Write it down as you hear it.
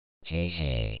Hey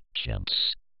hey,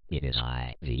 chumps. It is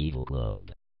I, the Evil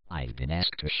Globe. I've been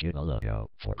asked to shoot a logo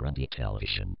for Grundy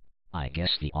Television. I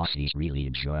guess the Aussies really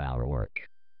enjoy our work.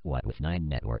 What with 9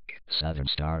 Network, Southern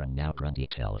Star and now Grundy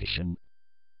Television?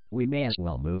 We may as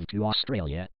well move to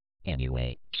Australia.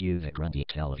 Anyway, cue the Grundy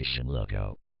Television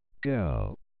logo.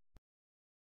 Go!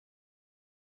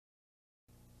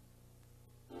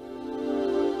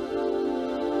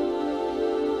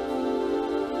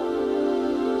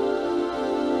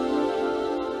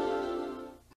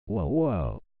 Whoa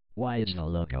whoa! Why is the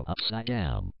logo upside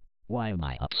down? Why am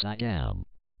I upside down?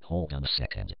 Hold on a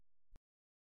second.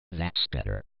 That's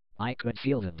better. I could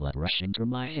feel the blood rushing through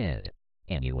my head.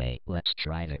 Anyway, let's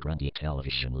try the Grundy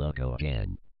Television logo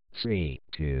again. 3,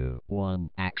 2, 1,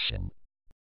 action.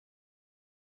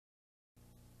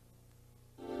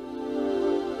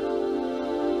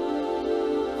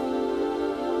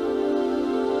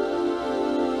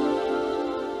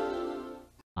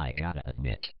 I gotta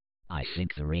admit, I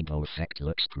think the rainbow effect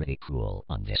looks pretty cool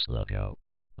on this logo.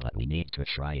 But we need to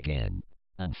try again.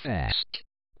 And fast.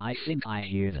 I think I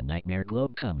hear the Nightmare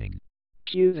Globe coming.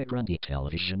 Cue the Grundy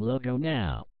Television logo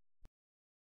now.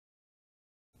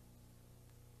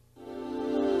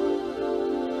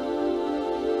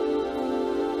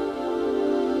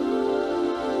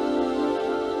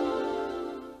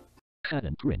 Cut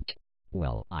and print.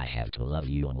 Well, I have to love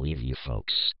you and leave you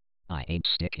folks. I ain't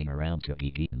sticking around to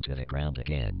be beaten to the ground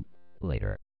again.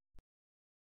 Later.